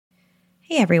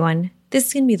Hey everyone, this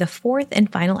is going to be the fourth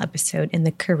and final episode in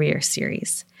the Career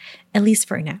series, at least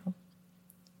for now.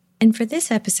 And for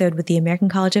this episode with the American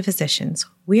College of Physicians,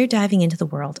 we're diving into the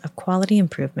world of quality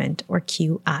improvement, or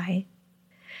QI.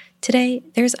 Today,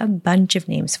 there's a bunch of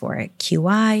names for it: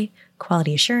 QI,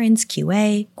 quality assurance,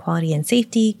 QA, quality and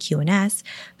safety, Q&S,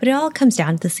 but it all comes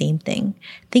down to the same thing: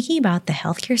 thinking about the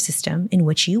healthcare system in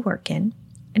which you work in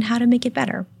and how to make it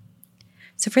better.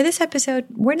 So for this episode,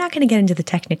 we're not going to get into the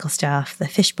technical stuff, the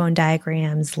fishbone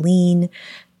diagrams, lean,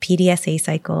 PDSA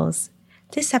cycles.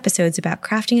 This episode's about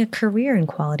crafting a career in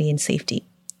quality and safety.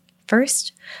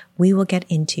 First, we will get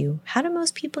into how do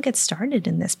most people get started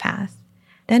in this path.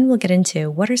 Then we'll get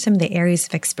into what are some of the areas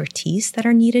of expertise that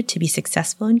are needed to be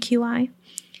successful in QI.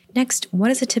 Next, what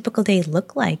does a typical day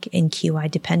look like in QI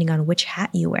depending on which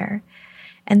hat you wear?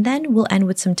 And then we'll end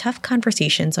with some tough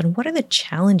conversations on what are the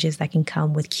challenges that can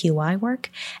come with QI work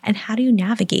and how do you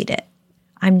navigate it.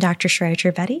 I'm Dr. Shreya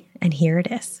Trivedi, and here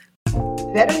it is.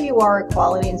 The better you are at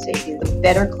quality and safety, the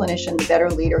better clinician, the better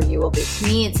leader you will be. To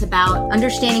me, it's about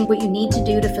understanding what you need to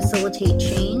do to facilitate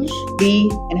change. We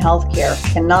in healthcare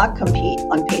cannot compete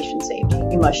on patient safety.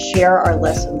 We must share our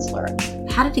lessons learned.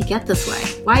 How did it get this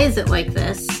way? Why is it like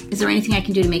this? Is there anything I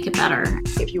can do to make it better?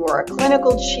 If you are a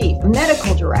clinical chief, a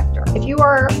medical director, if you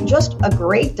are just a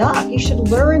great doc, you should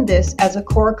learn this as a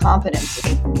core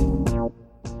competency.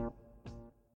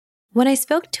 When I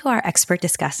spoke to our expert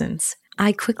discussants,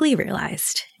 I quickly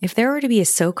realized if there were to be a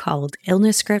so-called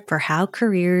illness script for how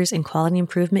careers and quality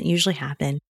improvement usually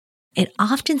happen, it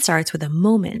often starts with a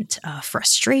moment of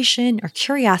frustration or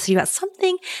curiosity about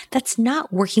something that's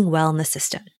not working well in the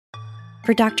system.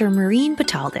 For Dr. Maureen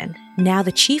Batalden, now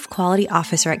the Chief Quality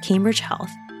Officer at Cambridge Health,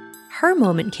 her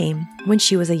moment came when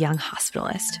she was a young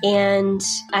hospitalist. And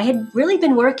I had really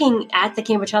been working at the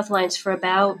Cambridge Health Alliance for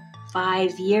about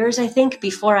 5 years, I think,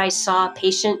 before I saw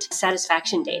patient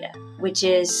satisfaction data, which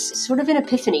is sort of an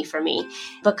epiphany for me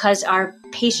because our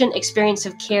patient experience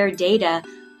of care data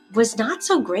was not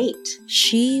so great.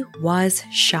 She was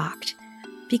shocked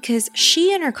because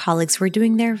she and her colleagues were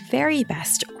doing their very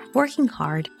best, working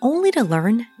hard, only to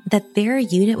learn that their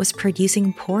unit was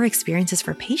producing poor experiences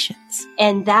for patients.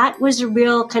 And that was a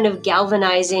real kind of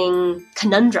galvanizing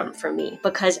conundrum for me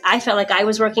because I felt like I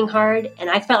was working hard and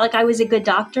I felt like I was a good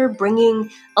doctor, bringing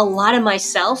a lot of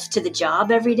myself to the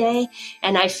job every day.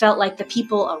 And I felt like the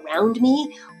people around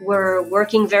me were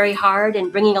working very hard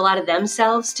and bringing a lot of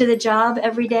themselves to the job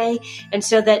every day. And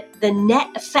so that the net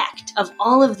effect of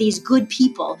all of these good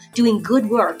people doing good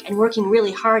work and working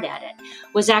really hard at it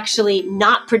was actually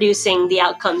not producing the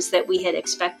outcomes that we had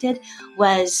expected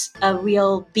was a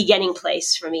real beginning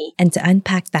place for me. And to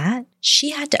unpack that,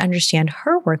 she had to understand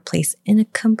her workplace in a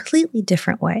completely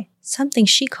different way, something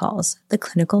she calls the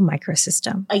clinical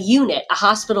microsystem. A unit, a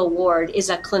hospital ward, is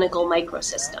a clinical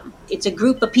microsystem. It's a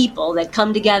group of people that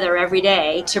come together every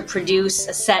day to produce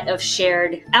a set of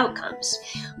shared outcomes.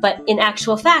 But in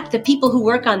actual fact, the people who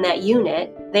work on that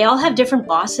unit, they all have different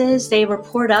bosses. They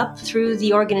report up through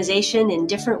the organization in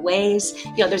different ways.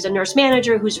 There's a nurse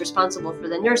manager who's responsible for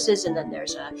the nurses, and then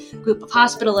there's a group of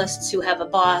hospitalists who have a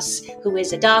boss who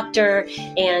is a doctor,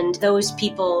 and those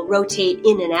people rotate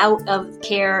in and out of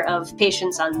care of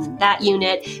patients on that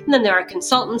unit. And then there are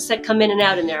consultants that come in and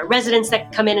out, and there are residents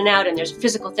that come in and out, and there's a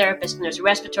physical therapist, and there's a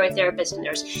respiratory therapist, and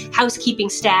there's housekeeping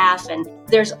staff, and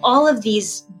there's all of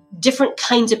these different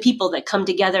kinds of people that come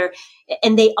together.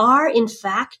 And they are, in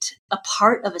fact, a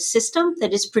part of a system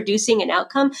that is producing an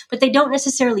outcome, but they don't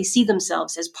necessarily see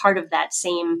themselves as part of that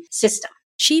same system.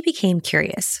 She became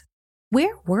curious.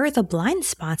 Where were the blind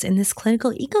spots in this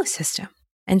clinical ecosystem?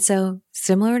 And so,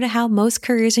 similar to how most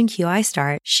careers in QI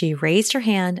start, she raised her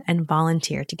hand and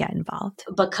volunteered to get involved.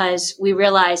 Because we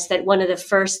realized that one of the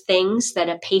first things that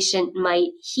a patient might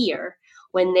hear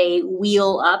when they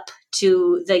wheel up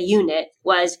to the unit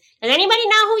was, does anybody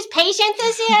know whose patient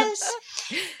this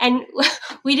is? And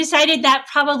we decided that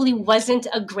probably wasn't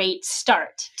a great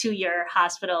start to your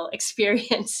hospital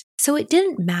experience. So it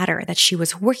didn't matter that she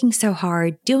was working so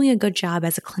hard, doing a good job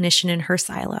as a clinician in her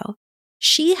silo.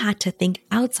 She had to think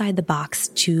outside the box,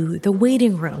 to the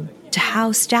waiting room, to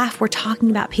how staff were talking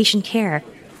about patient care,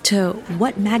 to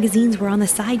what magazines were on the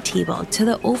side table, to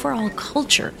the overall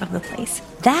culture of the place.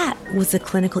 That was the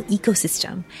clinical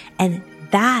ecosystem, and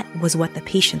that was what the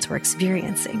patients were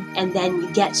experiencing. And then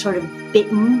you get sort of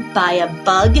bitten by a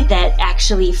bug that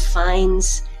actually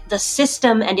finds the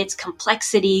system and its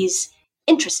complexities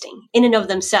interesting in and of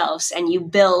themselves, and you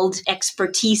build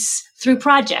expertise through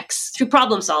projects, through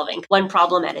problem solving, one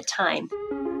problem at a time.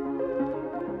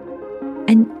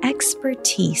 An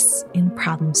expertise in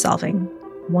problem solving,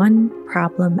 one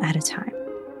problem at a time.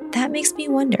 That makes me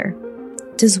wonder,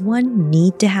 Does one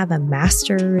need to have a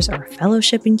master's or a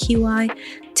fellowship in QI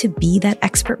to be that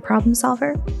expert problem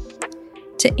solver?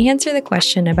 To answer the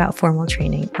question about formal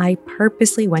training, I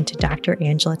purposely went to Dr.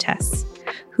 Angela Tess,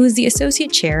 who is the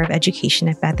Associate Chair of Education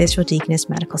at Beth Israel Deaconess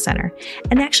Medical Center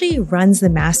and actually runs the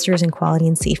Master's in Quality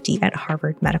and Safety at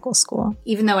Harvard Medical School.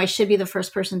 Even though I should be the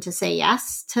first person to say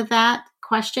yes to that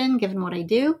question, given what I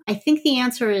do, I think the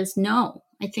answer is no.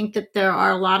 I think that there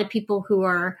are a lot of people who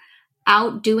are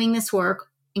out doing this work,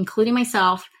 including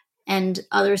myself and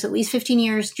others at least 15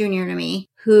 years junior to me,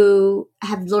 who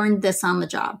have learned this on the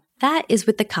job. That is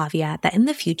with the caveat that in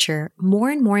the future, more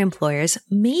and more employers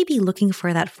may be looking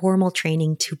for that formal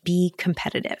training to be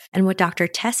competitive. And what Dr.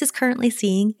 Tess is currently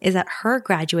seeing is that her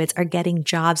graduates are getting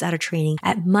jobs out of training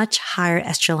at much higher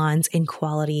echelons in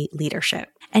quality leadership.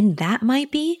 And that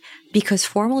might be because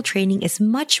formal training is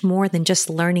much more than just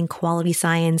learning quality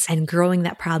science and growing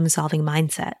that problem-solving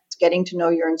mindset. Getting to know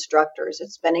your instructors.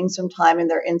 It's spending some time in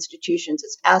their institutions.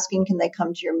 It's asking, can they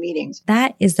come to your meetings?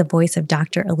 That is the voice of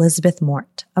Dr. Elizabeth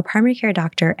Mort, a primary care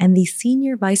doctor and the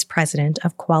Senior Vice President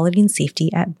of Quality and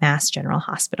Safety at Mass General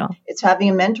Hospital. It's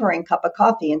having a mentoring cup of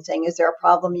coffee and saying, is there a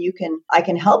problem I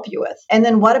can help you with? And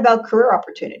then what about career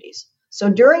opportunities?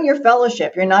 So during your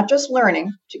fellowship, you're not just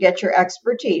learning to get your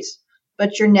expertise,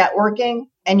 but you're networking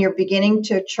and you're beginning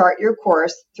to chart your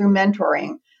course through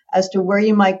mentoring as to where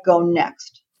you might go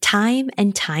next. Time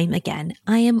and time again,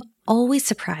 I am always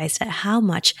surprised at how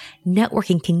much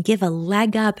networking can give a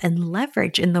leg up and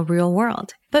leverage in the real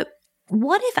world. But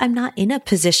what if I'm not in a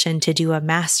position to do a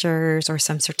master's or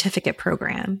some certificate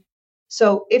program?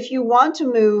 So if you want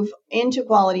to move into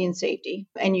quality and safety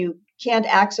and you can't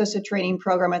access a training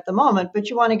program at the moment, but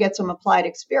you want to get some applied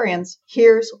experience,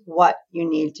 here's what you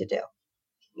need to do.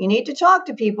 You need to talk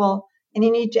to people. And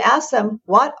you need to ask them,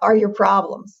 what are your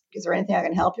problems? Is there anything I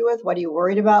can help you with? What are you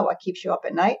worried about? What keeps you up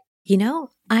at night? You know,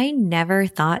 I never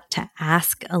thought to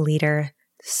ask a leader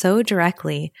so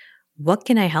directly, what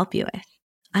can I help you with?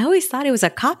 I always thought it was a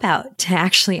cop-out to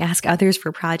actually ask others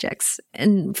for projects.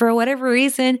 And for whatever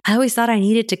reason, I always thought I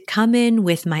needed to come in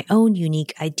with my own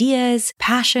unique ideas,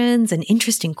 passions, and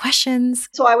interesting questions.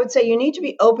 So I would say you need to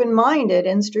be open-minded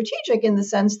and strategic in the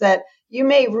sense that you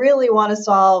may really want to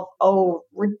solve,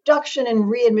 reduction in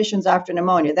readmissions after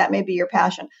pneumonia. That may be your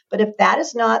passion. But if that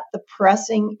is not the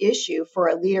pressing issue for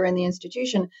a leader in the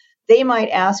institution, they might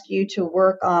ask you to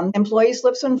work on employee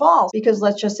slips and falls because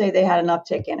let's just say they had an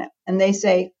uptick in it. And they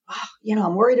say,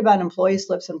 I'm worried about employee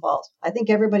slips and falls. I think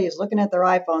everybody is looking at their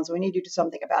iPhones. We need to do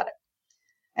something about it.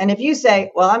 And if you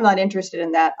say, well, I'm not interested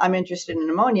in that. I'm interested in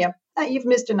pneumonia, you've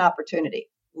missed an opportunity.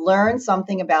 Learn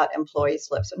something about employee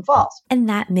slips and falls. And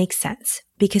that makes sense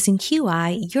because in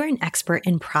QI, you're an expert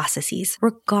in processes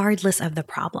regardless of the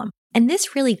problem. And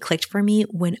this really clicked for me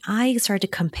when I started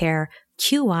to compare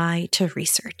QI to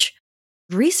research.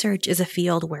 Research is a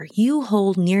field where you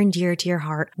hold near and dear to your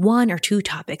heart one or two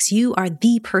topics. You are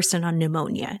the person on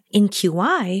pneumonia. In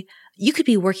QI, you could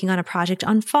be working on a project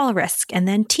on fall risk and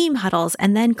then team huddles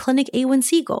and then clinic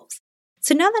A1C goals.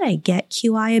 So now that I get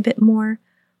QI a bit more,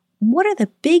 what are the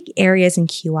big areas in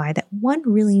QI that one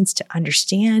really needs to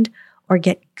understand or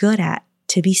get good at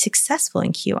to be successful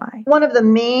in QI? One of the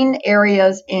main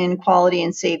areas in quality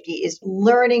and safety is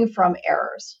learning from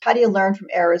errors. How do you learn from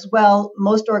errors? Well,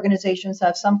 most organizations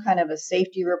have some kind of a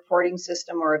safety reporting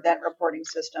system or event reporting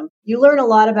system. You learn a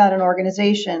lot about an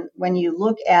organization when you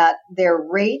look at their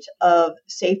rate of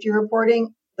safety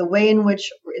reporting, the way in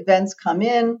which events come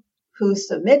in, who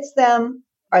submits them.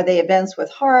 Are they events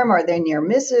with harm? Are they near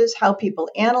misses? How people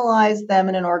analyze them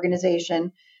in an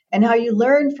organization and how you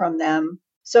learn from them.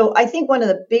 So I think one of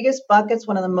the biggest buckets,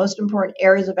 one of the most important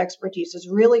areas of expertise is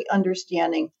really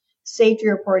understanding safety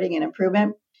reporting and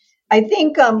improvement. I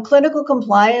think clinical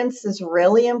compliance is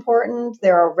really important.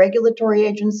 There are regulatory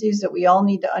agencies that we all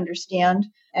need to understand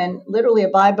and literally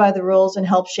abide by the rules and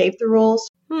help shape the rules.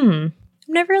 I've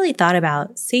never really thought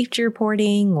about safety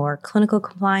reporting or clinical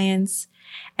compliance.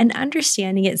 And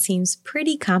understanding it seems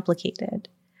pretty complicated.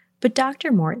 But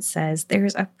Dr. Mort says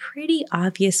there's a pretty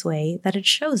obvious way that it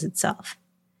shows itself,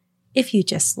 if you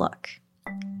just look.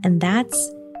 And that's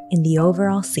in the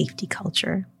overall safety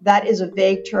culture. That is a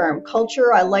vague term.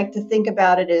 Culture, I like to think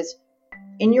about it as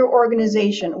in your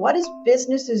organization, what does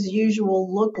business as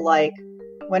usual look like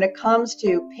when it comes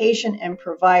to patient and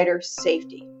provider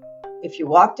safety? If you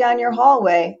walk down your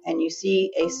hallway and you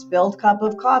see a spilled cup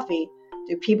of coffee,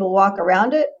 do people walk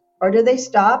around it or do they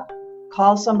stop,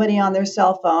 call somebody on their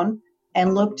cell phone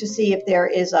and look to see if there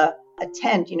is a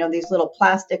tent, these little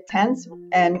plastic tents,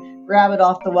 and grab it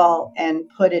off the wall and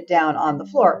put it down on the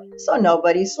floor so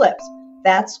nobody slips?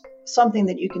 That's something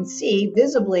that you can see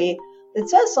visibly that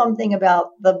says something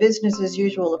about the business as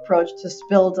usual approach to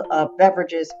spilled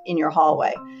beverages in your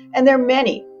hallway. And there are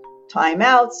many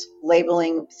timeouts,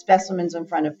 labeling specimens in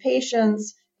front of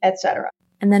patients, etc.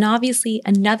 And then obviously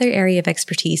another area of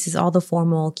expertise is all the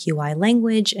formal QI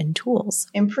language and tools.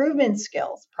 Improvement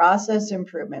skills, process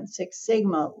improvement, Six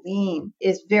Sigma, Lean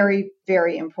is very,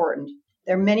 very important.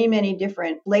 There are many, many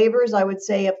different flavors, I would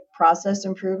say, of process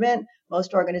improvement.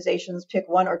 Most organizations pick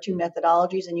one or two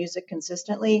methodologies and use it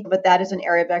consistently, but that is an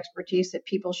area of expertise that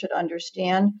people should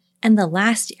understand. And the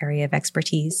last area of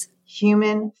expertise,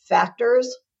 human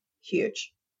factors,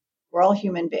 huge. We're all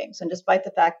human beings. And despite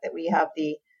the fact that we have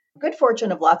the good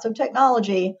fortune of lots of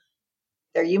technology,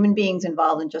 there are human beings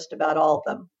involved in just about all of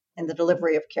them in the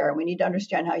delivery of care. And we need to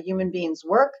understand how human beings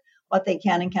work, what they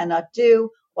can and cannot do,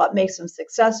 what makes them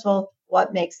successful,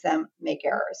 what makes them make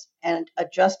errors. And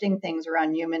adjusting things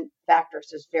around human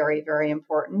factors is very, very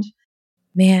important.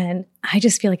 Man, I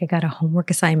just feel like I got a homework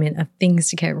assignment of things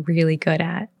to get really good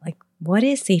at. Like, what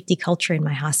is safety culture in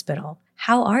my hospital?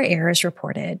 How are errors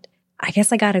reported? I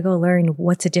guess I got to go learn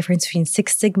what's the difference between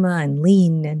Six Sigma and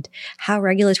Lean and how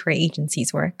regulatory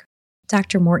agencies work.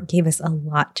 Dr. Mort gave us a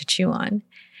lot to chew on.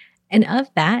 And of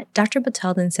that, Dr.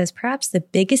 Batalden says perhaps the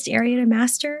biggest area to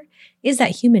master is that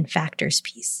human factors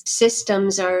piece.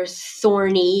 Systems are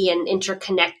thorny and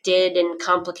interconnected and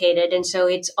complicated, and so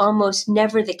it's almost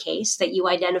never the case that you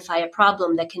identify a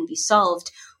problem that can be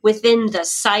solved within the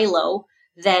silo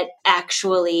that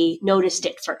actually noticed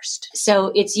it first.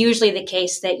 So it's usually the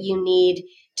case that you need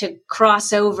to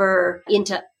cross over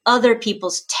into other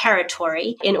people's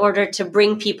territory in order to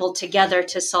bring people together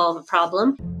to solve a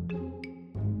problem.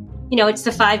 You know, it's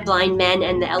the five blind men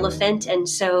and the elephant, and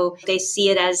so they see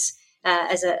it as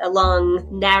a long,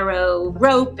 narrow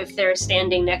rope if they're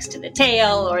standing next to the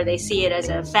tail, or they see it as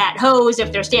a fat hose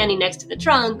if they're standing next to the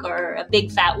trunk, or a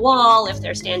big fat wall if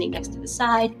they're standing next to the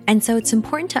side. And so it's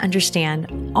important to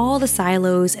understand all the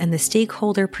silos and the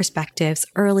stakeholder perspectives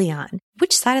early on.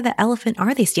 Which side of the elephant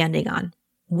are they standing on?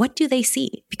 What do they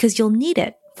see? Because you'll need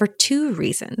it for two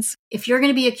reasons. If you're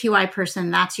going to be a QI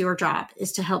person, that's your job,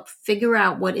 is to help figure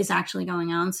out what is actually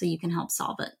going on so you can help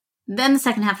solve it. Then the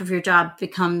second half of your job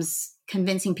becomes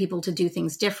convincing people to do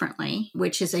things differently,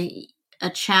 which is a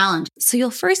challenge. So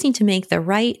you'll first need to make the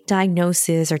right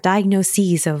diagnosis or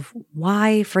diagnoses of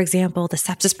why, for example, the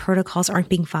sepsis protocols aren't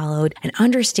being followed, and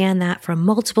understand that from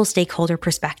multiple stakeholder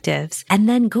perspectives, and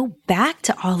then go back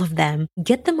to all of them,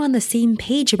 get them on the same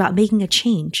page about making a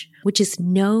change, which is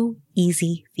no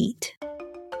easy feat.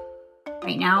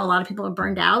 Right now, a lot of people are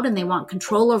burned out and they want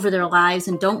control over their lives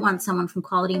and don't want someone from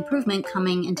quality improvement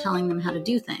coming and telling them how to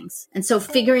do things. And so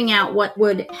figuring out what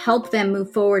would help them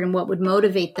move forward and what would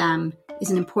motivate them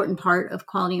is an important part of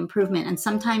quality improvement. And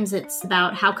sometimes it's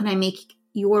about, how can I make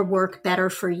your work better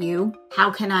for you?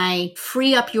 How can I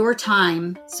free up your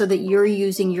time so that you're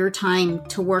using your time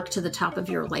to work to the top of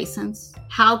your license?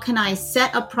 How can I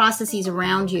set up processes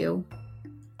around you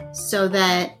so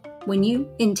that when you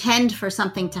intend for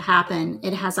something to happen,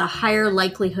 it has a higher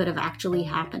likelihood of actually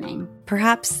happening?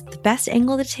 Perhaps the best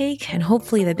angle to take, and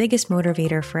hopefully the biggest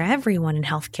motivator for everyone in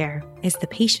healthcare, is the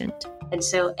patient. And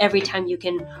so every time you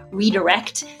can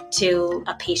redirect to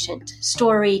a patient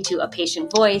story, to a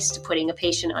patient voice, to putting a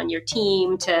patient on your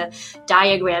team, to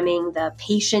diagramming the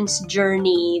patient's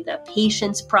journey, the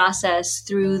patient's process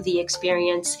through the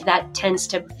experience, that tends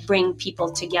to bring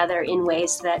people together in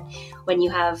ways that when you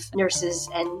have nurses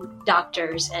and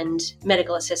doctors and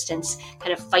medical assistants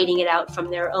kind of fighting it out from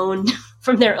their own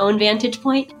vantage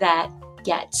point, that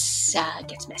gets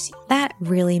messy. That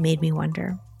really made me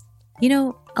wonder. You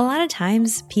know, a lot of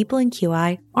times people in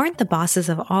QI aren't the bosses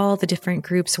of all the different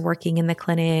groups working in the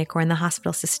clinic or in the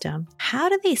hospital system. How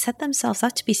do they set themselves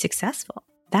up to be successful?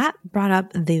 That brought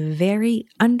up the very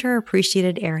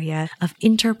underappreciated area of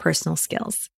interpersonal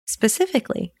skills,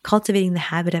 specifically cultivating the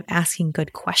habit of asking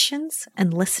good questions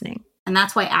and listening. And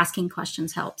that's why asking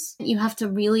questions helps. You have to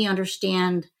really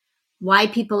understand why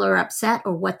people are upset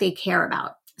or what they care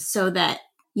about so that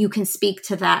you can speak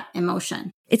to that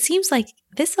emotion. It seems like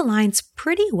this aligns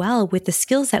pretty well with the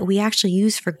skills that we actually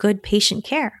use for good patient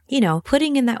care. You know,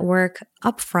 putting in that work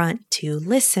up front to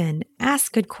listen,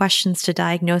 ask good questions to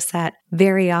diagnose that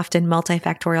very often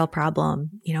multifactorial problem,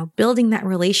 you know, building that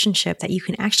relationship that you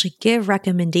can actually give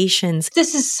recommendations.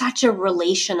 This is such a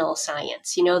relational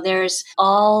science. You know, there's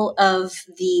all of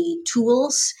the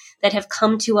tools that have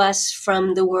come to us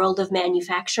from the world of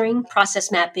manufacturing, process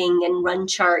mapping and run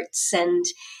charts and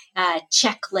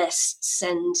checklists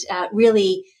and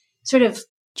really sort of.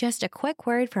 Just a quick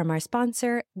word from our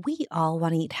sponsor. We all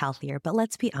want to eat healthier, but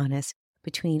let's be honest,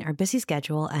 between our busy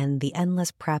schedule and the endless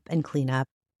prep and cleanup,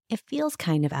 it feels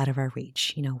kind of out of our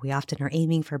reach. We often are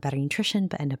aiming for better nutrition,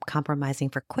 but end up compromising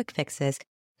for quick fixes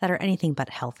that are anything but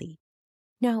healthy.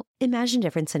 Now, imagine a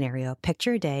different scenario.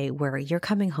 Picture a day where you're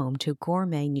coming home to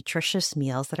gourmet, nutritious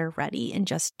meals that are ready in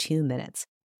just 2 minutes.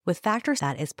 With Factor,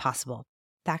 that is possible.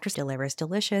 Factor delivers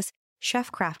delicious,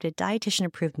 chef-crafted,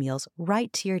 dietitian-approved meals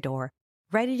right to your door,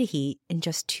 ready to heat in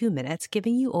just 2 minutes,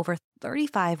 giving you over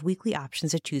 35 weekly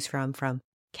options to choose from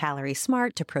Calorie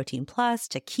Smart to Protein Plus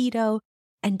to Keto.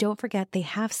 And don't forget, they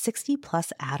have 60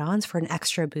 plus add-ons for an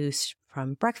extra boost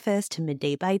from breakfast to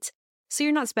midday bites, so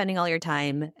you're not spending all your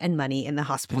time and money in the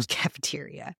hospital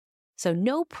cafeteria. So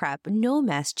no prep, no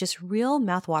mess, just real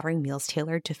mouth-watering meals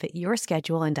tailored to fit your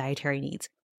schedule and dietary needs.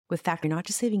 With Factor, you're not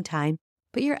just saving time,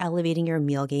 but you're elevating your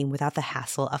meal game without the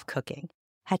hassle of cooking.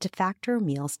 Head to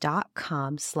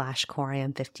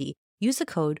factormeals.com/coream50. Use the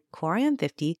code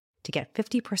COREAM50 to get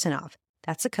 50% off.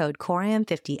 That's the code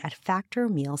COREAM50 at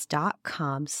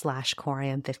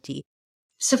factormeals.com/coream50.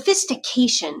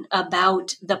 Sophistication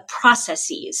about the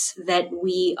processes that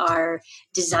we are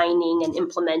designing and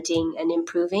implementing and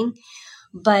improving.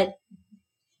 But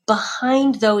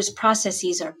behind those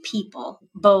processes are people,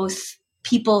 both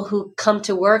people who come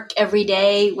to work every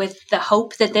day with the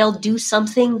hope that they'll do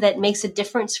something that makes a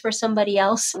difference for somebody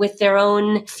else, with their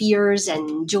own fears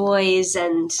and joys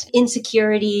and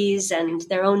insecurities and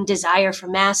their own desire for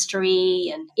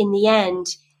mastery. And in the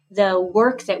end, the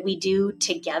work that we do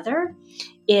together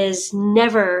is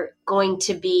never going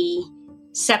to be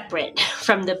separate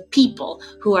from the people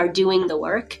who are doing the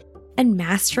work. And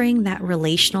mastering that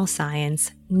relational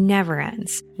science never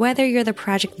ends. Whether you're the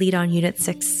project lead on Unit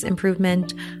 6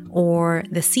 improvement, or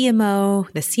the CMO,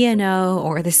 the CNO,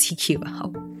 or the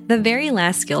CQO. The very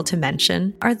last skill to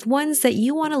mention are the ones that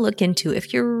you want to look into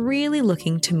if you're really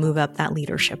looking to move up that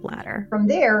leadership ladder. From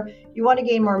there, you want to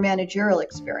gain more managerial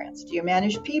experience. Do you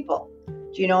manage people?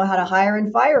 Do you know how to hire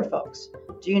and fire folks?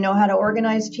 Do you know how to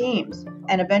organize teams?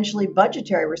 And eventually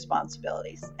budgetary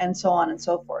responsibilities, and so on and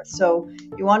so forth. So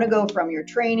you want to go from your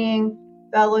training,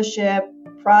 fellowship,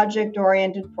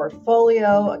 project-oriented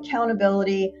portfolio,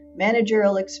 accountability,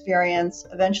 managerial experience,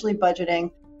 eventually budgeting.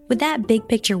 With that big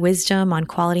picture wisdom on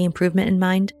quality improvement in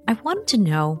mind, I wanted to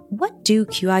know, what do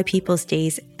QI people's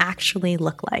days actually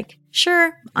look like?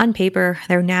 Sure, on paper,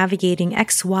 they're navigating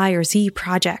X, Y, or Z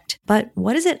project, but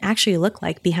what does it actually look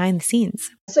like behind the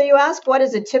scenes? So you ask, what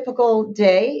is a typical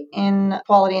day in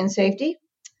quality and safety?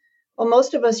 Well,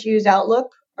 most of us use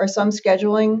Outlook or some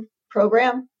scheduling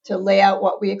program to lay out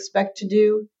what we expect to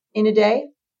do in a day.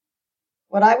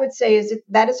 What I would say is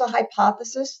that is a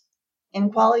hypothesis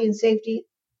in quality and safety.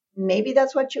 Maybe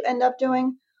that's what you end up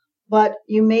doing, but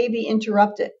you may be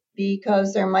interrupted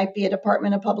because there might be a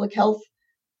Department of Public Health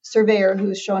surveyor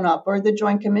who's shown up, or the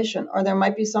Joint Commission, or there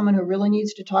might be someone who really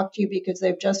needs to talk to you because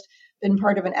they've just been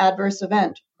part of an adverse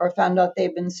event or found out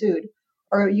they've been sued.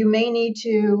 Or you may need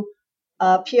to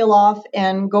peel off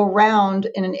and go round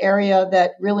in an area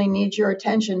that really needs your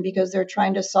attention because they're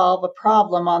trying to solve a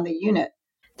problem on the unit.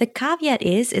 The caveat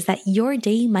is that your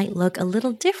day might look a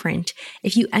little different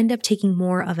if you end up taking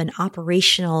more of an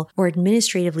operational or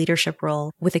administrative leadership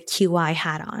role with a QI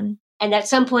hat on. And at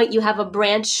some point you have a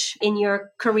branch in your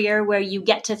career where you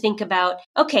get to think about,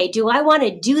 okay, do I want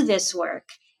to do this work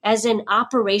as an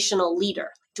operational leader?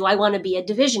 Do I want to be a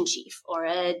division chief or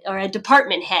a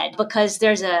department head? Because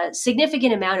there's a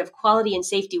significant amount of quality and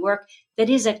safety work that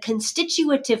is a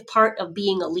constitutive part of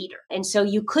being a leader. And so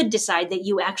you could decide that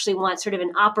you actually want sort of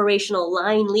an operational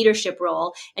line leadership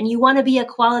role, and you want to be a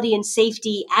quality and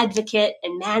safety advocate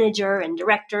and manager and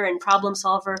director and problem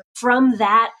solver from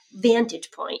that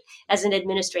vantage point as an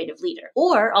administrative leader.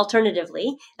 Or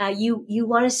alternatively, you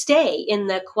want to stay in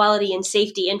the quality and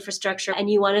safety infrastructure, and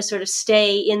you want to sort of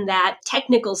stay in that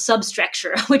technical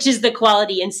substructure, which is the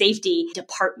quality and safety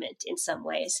department in some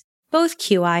ways. Both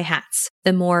QI hats,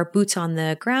 the more boots on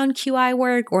the ground QI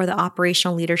work or the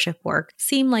operational leadership work,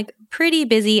 seem like pretty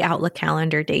busy Outlook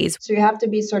calendar days. So you have to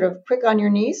be sort of quick on your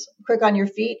knees, quick on your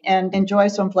feet, and enjoy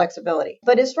some flexibility.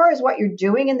 But as far as what you're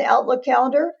doing in the Outlook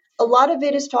calendar, a lot of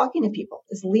it is talking to people,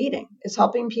 is leading, is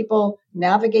helping people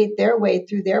navigate their way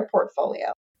through their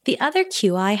portfolio. The other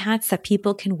QI hats that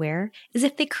people can wear is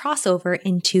if they cross over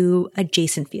into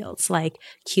adjacent fields like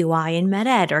QI in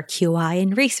MedEd or QI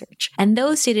in research. And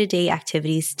those day-to-day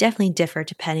activities definitely differ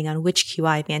depending on which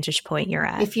QI vantage point you're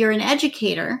at. If you're an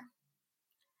educator,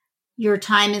 your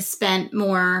time is spent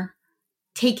more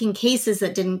taking cases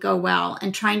that didn't go well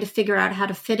and trying to figure out how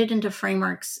to fit it into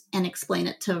frameworks and explain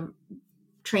it to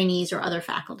trainees or other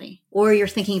faculty. Or you're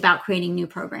thinking about creating new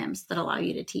programs that allow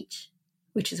you to teach,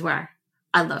 which is where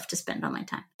I love to spend all my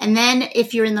time. And then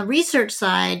if you're in the research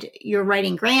side, you're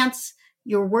writing grants,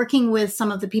 you're working with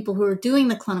some of the people who are doing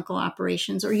the clinical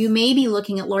operations, or you may be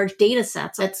looking at large data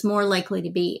sets. That's more likely to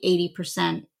be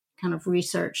 80% kind of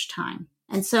research time.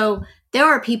 And so there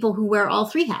are people who wear all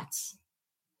three hats.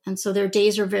 And so their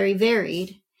days are very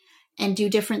varied and do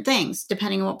different things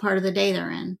depending on what part of the day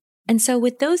they're in. And so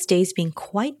with those days being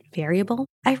quite variable,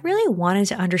 I really wanted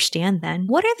to understand then,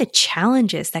 what are the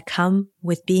challenges that come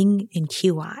with being in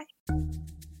QI?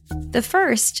 The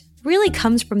first really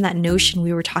comes from that notion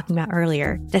we were talking about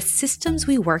earlier, that systems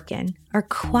we work in are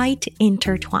quite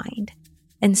intertwined.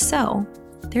 And so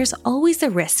there's always the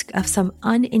risk of some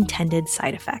unintended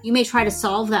side effect. You may try to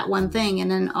solve that one thing and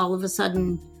then all of a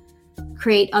sudden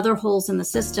create other holes in the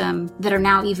system that are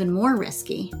now even more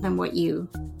risky than what you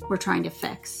were trying to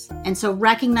fix. And so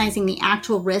recognizing the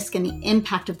actual risk and the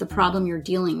impact of the problem you're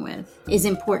dealing with is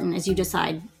important as you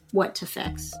decide what to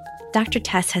fix. Dr.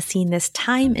 Tess has seen this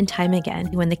time and time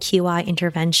again when the QI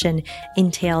intervention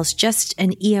entails just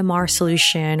an EMR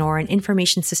solution or an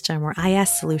information system or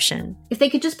IS solution. If they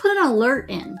could just put an alert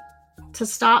in to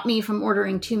stop me from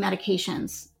ordering 2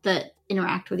 medications that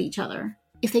interact with each other.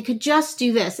 If they could just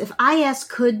do this, if IS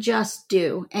could just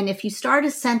do, and if you start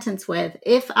a sentence with,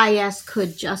 if IS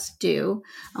could just do,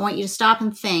 I want you to stop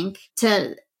and think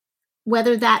to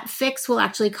whether that fix will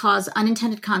actually cause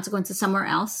unintended consequences somewhere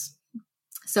else.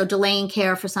 So delaying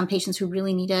care for some patients who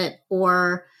really need it,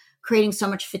 or creating so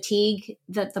much fatigue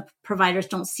that the providers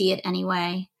don't see it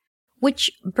anyway.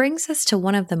 Which brings us to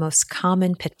one of the most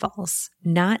common pitfalls,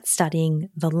 not studying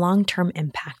the long-term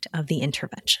impact of the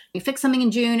intervention. You fix something in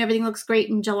June, everything looks great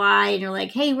in July, and you're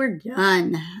like, hey, we're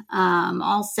done,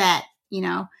 all set,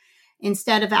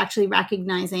 instead of actually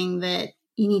recognizing that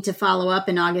you need to follow up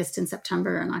in August and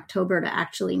September and October to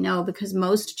actually know, because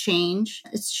most change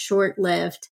is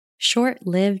short-lived.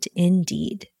 Short-lived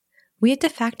indeed. We have to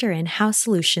factor in how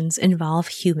solutions involve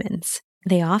humans.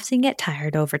 They often get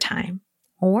tired over time.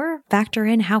 Or factor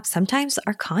in how sometimes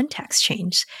our context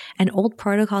change and old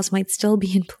protocols might still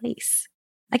be in place.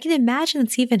 I can imagine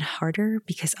it's even harder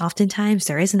because oftentimes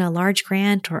there isn't a large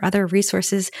grant or other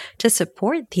resources to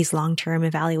support these long-term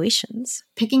evaluations.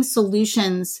 Picking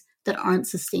solutions that aren't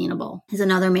sustainable is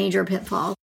another major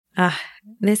pitfall.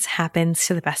 This happens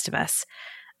to the best of us.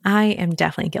 I am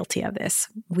definitely guilty of this.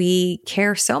 We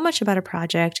care so much about a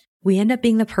project. We end up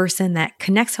being the person that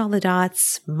connects all the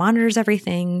dots, monitors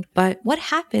everything. But what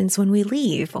happens when we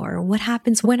leave? Or what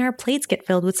happens when our plates get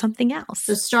filled with something else?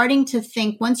 So starting to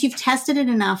think, once you've tested it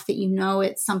enough that you know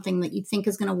it's something that you think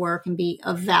is going to work and be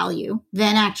of value,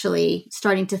 then actually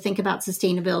starting to think about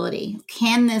sustainability.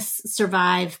 Can this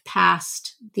survive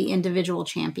past the individual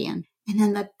champion? And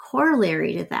then the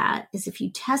corollary to that is if you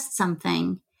test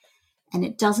something and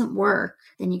it doesn't work,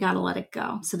 then you got to let it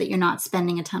go so that you're not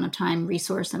spending a ton of time,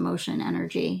 resource, emotion,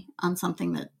 energy on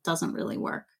something that doesn't really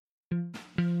work.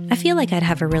 I feel like I'd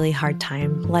have a really hard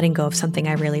time letting go of something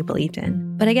I really believed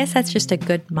in, but I guess that's just a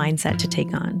good mindset to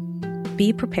take on.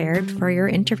 Be prepared for your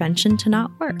intervention to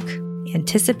not work.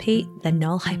 Anticipate the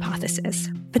null hypothesis.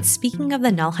 But speaking of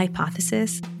the null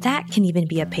hypothesis, that can even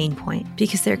be a pain point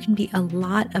because there can be a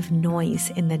lot of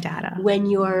noise in the data. When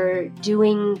you're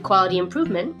doing quality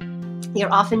improvement,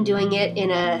 you're often doing it in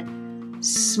a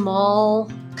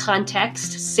small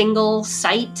context, single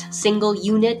site, single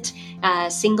unit,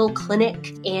 single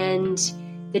clinic, and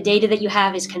the data that you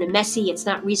have is kind of messy. It's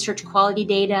not research quality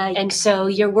data. And so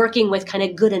you're working with kind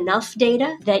of good enough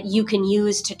data that you can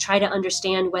use to try to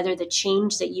understand whether the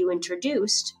change that you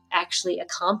introduced actually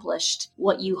accomplished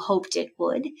what you hoped it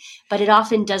would. But it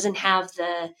often doesn't have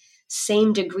the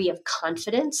same degree of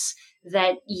confidence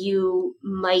that you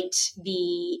might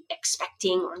be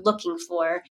expecting or looking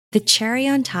for. The cherry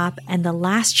on top and the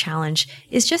last challenge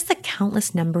is just the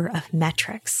countless number of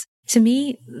metrics. To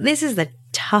me, this is the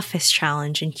toughest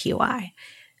challenge in QI,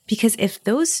 because if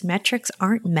those metrics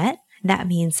aren't met, that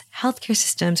means healthcare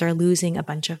systems are losing a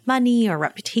bunch of money or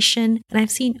reputation. And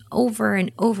I've seen over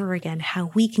and over again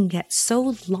how we can get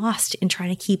so lost in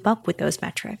trying to keep up with those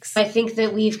metrics. I think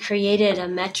that we've created a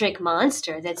metric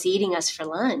monster that's eating us for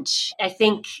lunch. I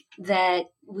think that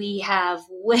we have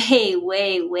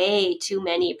way too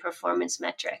many performance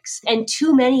metrics. And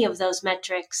too many of those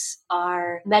metrics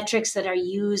are metrics that are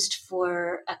used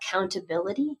for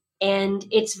accountability. And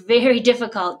it's very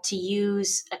difficult to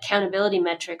use accountability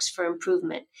metrics for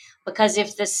improvement because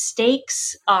if the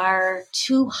stakes are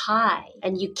too high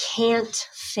and you can't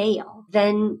fail,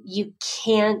 then you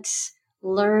can't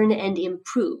learn and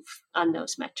improve on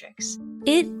those metrics.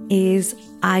 It is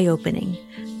eye-opening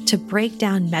to break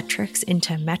down metrics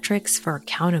into metrics for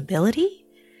accountability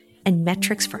and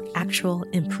metrics for actual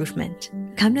improvement.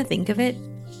 Come to think of it,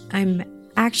 I'm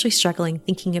actually struggling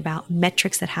thinking about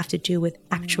metrics that have to do with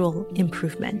actual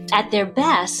improvement. At their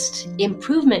best,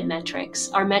 improvement metrics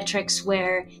are metrics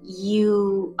where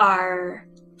you are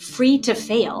free to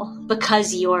fail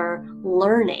because you're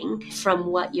learning from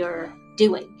what you're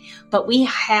doing. But we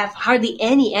have hardly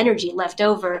any energy left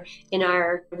over in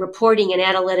our reporting and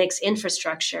analytics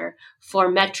infrastructure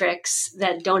for metrics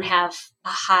that don't have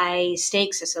high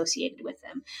stakes associated with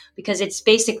them, because it's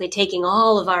basically taking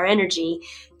all of our energy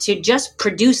to just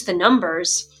produce the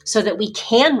numbers so that we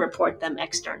can report them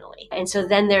externally. And so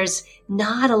then there's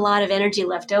not a lot of energy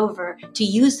left over to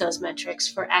use those metrics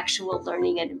for actual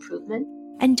learning and improvement.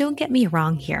 And don't get me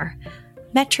wrong here,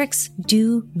 metrics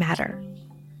do matter.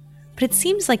 But it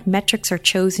seems like metrics are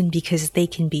chosen because they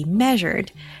can be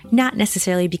measured, not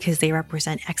necessarily because they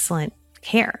represent excellent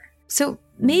care. So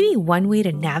maybe one way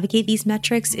to navigate these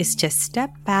metrics is to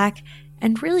step back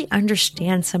and really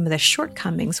understand some of the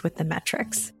shortcomings with the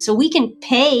metrics. So we can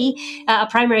pay a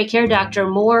primary care doctor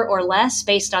more or less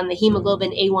based on the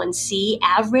hemoglobin A1C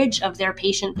average of their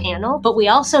patient panel. But we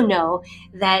also know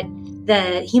that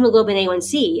the hemoglobin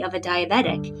A1C of a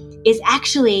diabetic is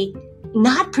actually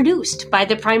not produced by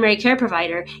the primary care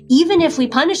provider, even if we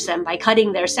punish them by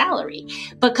cutting their salary,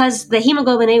 because the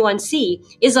hemoglobin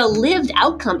A1C is a lived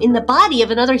outcome in the body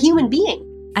of another human being.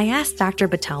 I asked Dr.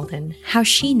 Batalden how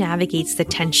she navigates the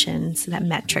tensions that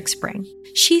metrics bring.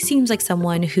 She seems like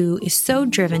someone who is so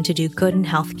driven to do good in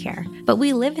healthcare, but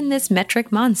we live in this metric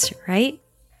monster, right?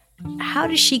 How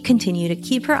does she continue to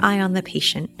keep her eye on the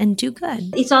patient and do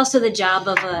good? It's also the job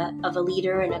of a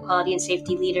leader and a quality and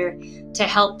safety leader to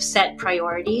help set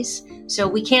priorities. So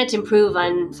we can't improve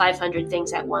on 500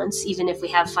 things at once, even if we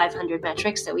have 500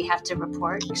 metrics that we have to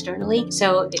report externally.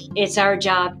 So it's our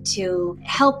job to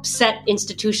help set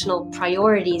institutional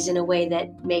priorities in a way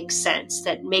that makes sense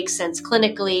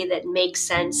clinically, that makes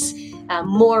sense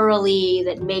morally,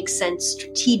 that makes sense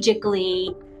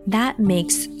strategically. That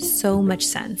makes so much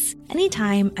sense.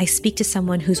 Anytime I speak to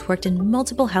someone who's worked in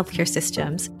multiple healthcare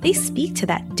systems, they speak to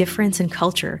that difference in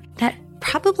culture that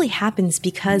probably happens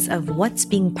because of what's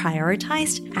being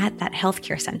prioritized at that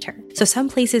healthcare center. So some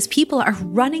places people are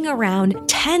running around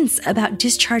tense about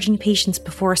discharging patients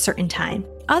before a certain time.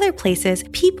 Other places,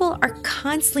 people are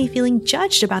constantly feeling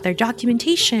judged about their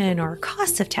documentation or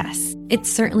costs of tests. It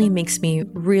certainly makes me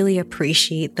really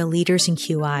appreciate the leaders in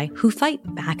QI who fight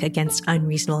back against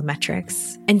unreasonable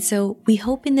metrics. And so we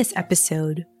hope in this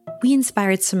episode, we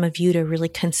inspired some of you to really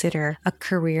consider a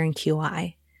career in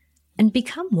QI and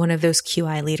become one of those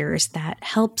QI leaders that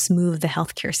helps move the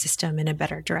healthcare system in a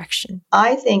better direction.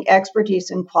 I think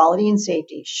expertise in quality and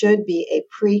safety should be a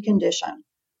precondition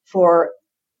for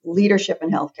leadership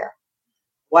in healthcare.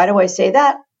 Why do I say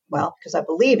that? Well, because I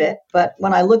believe it. But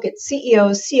when I look at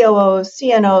CEOs, COOs,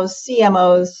 CNOs,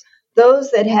 CMOs,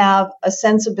 those that have a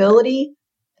sensibility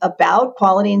about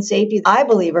quality and safety, I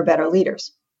believe are better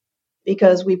leaders,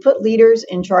 because we put leaders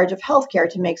in charge of healthcare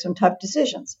to make some tough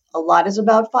decisions. A lot is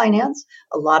about finance,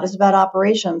 a lot is about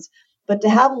operations, but to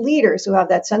have leaders who have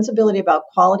that sensibility about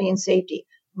quality and safety,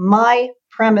 my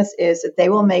premise is that they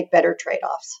will make better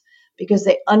trade-offs because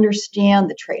they understand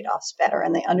the trade-offs better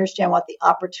and they understand what the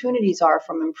opportunities are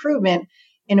from improvement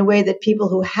in a way that people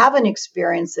who haven't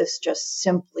experienced this just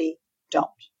simply don't.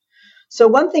 So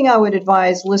one thing I would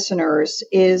advise listeners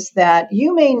is that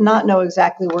you may not know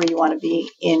exactly where you want to be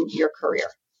in your career.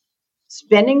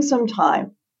 Spending some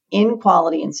time in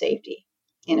quality and safety,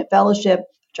 in a fellowship,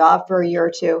 job for a year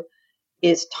or two,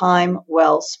 is time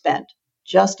well spent,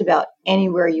 just about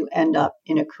anywhere you end up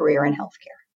in a career in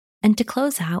healthcare. And to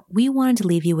close out, we wanted to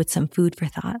leave you with some food for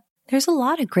thought. There's a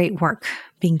lot of great work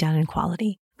being done in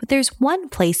quality, but there's one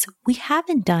place we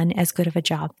haven't done as good of a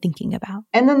job thinking about.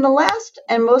 And then the last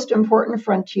and most important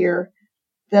frontier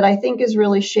that I think is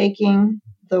really shaking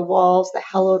the walls, the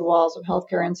hallowed walls of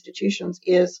healthcare institutions,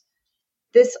 is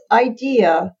this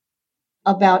idea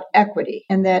about equity.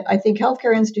 And that I think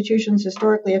healthcare institutions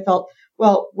historically have felt,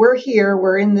 well, we're here,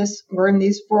 we're in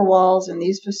these four walls and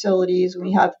these facilities,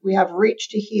 we have reach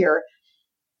to here.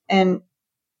 And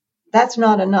that's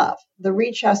not enough. The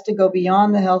reach has to go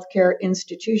beyond the healthcare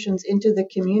institutions into the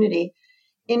community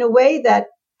in a way that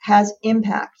has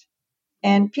impact.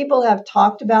 And people have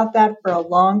talked about that for a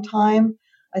long time.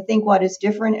 I think what is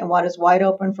different and what is wide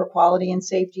open for quality and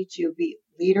safety to be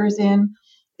leaders in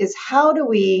is how do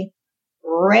we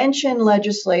wrench in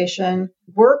legislation,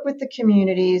 work with the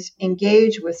communities,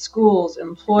 engage with schools,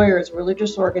 employers,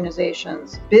 religious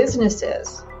organizations,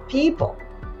 businesses, people,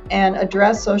 and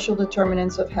address social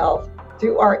determinants of health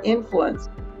through our influence.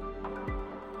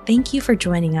 Thank you for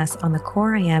joining us on the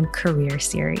Core I Am Career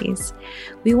Series.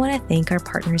 We want to thank our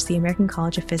partners, the American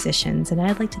College of Physicians, and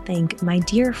I'd like to thank my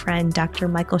dear friend, Dr.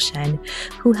 Michael Shen,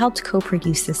 who helped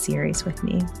co-produce this series with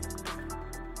me.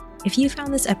 If you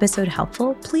found this episode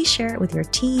helpful, please share it with your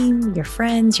team, your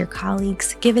friends, your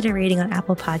colleagues, give it a rating on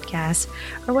Apple Podcasts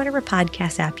or whatever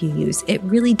podcast app you use. It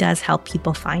really does help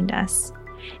people find us.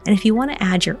 And if you want to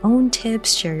add your own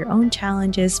tips, share your own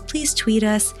challenges, please tweet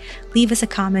us, leave us a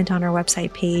comment on our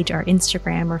website page, our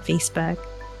Instagram or Facebook.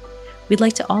 We'd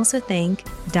like to also thank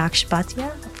Daksh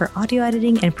Bhatia for audio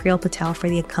editing and Priyal Patel for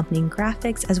the accompanying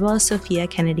graphics, as well as Sophia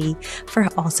Kennedy for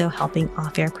also helping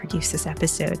Off-Air produce this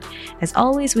episode. As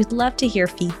always, we'd love to hear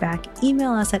feedback.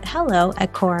 Email us at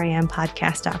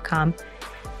hello@coreiampodcast.com.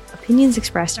 Opinions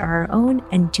expressed are our own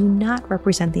and do not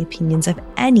represent the opinions of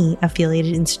any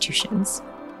affiliated institutions.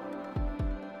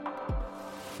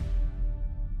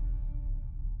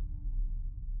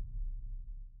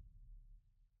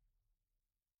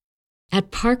 At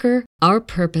Parker, our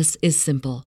purpose is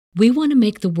simple. We want to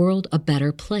make the world a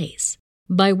better place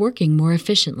by working more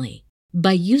efficiently,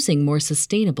 by using more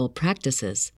sustainable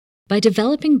practices, by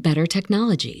developing better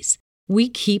technologies. We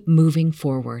keep moving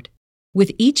forward.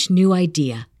 With each new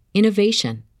idea,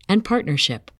 innovation, and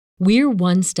partnership, we're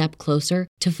one step closer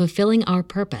to fulfilling our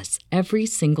purpose every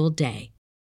single day.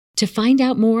 To find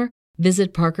out more,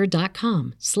 visit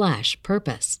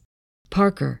parker.com/purpose.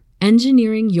 Parker,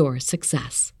 engineering your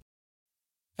success.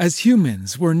 As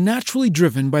humans, we're naturally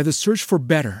driven by the search for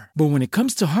better. But when it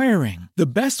comes to hiring, the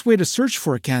best way to search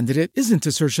for a candidate isn't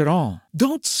to search at all.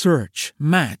 Don't search,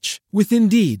 match with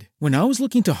Indeed. When I was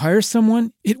looking to hire someone,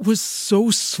 it was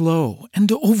so slow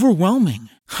and overwhelming.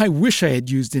 I wish I had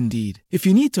used Indeed. If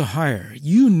you need to hire,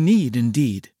 you need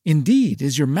Indeed. Indeed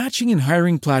is your matching and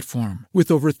hiring platform with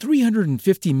over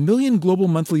 350 million global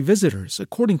monthly visitors,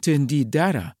 according to Indeed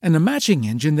data, and a matching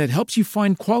engine that helps you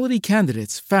find quality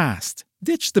candidates fast.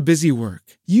 Ditch the busy work.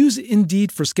 Use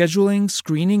Indeed for scheduling,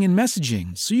 screening, and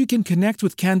messaging so you can connect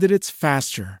with candidates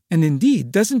faster. And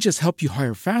Indeed doesn't just help you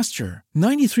hire faster.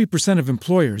 93% of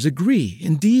employers agree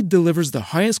Indeed delivers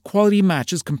the highest quality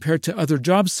matches compared to other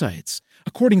job sites,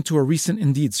 according to a recent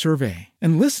Indeed survey.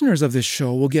 And listeners of this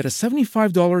show will get a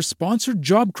 $75 sponsored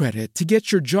job credit to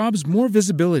get your jobs more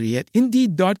visibility at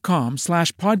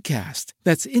Indeed.com/podcast.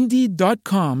 That's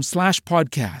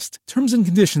Indeed.com/podcast. Terms and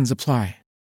conditions apply.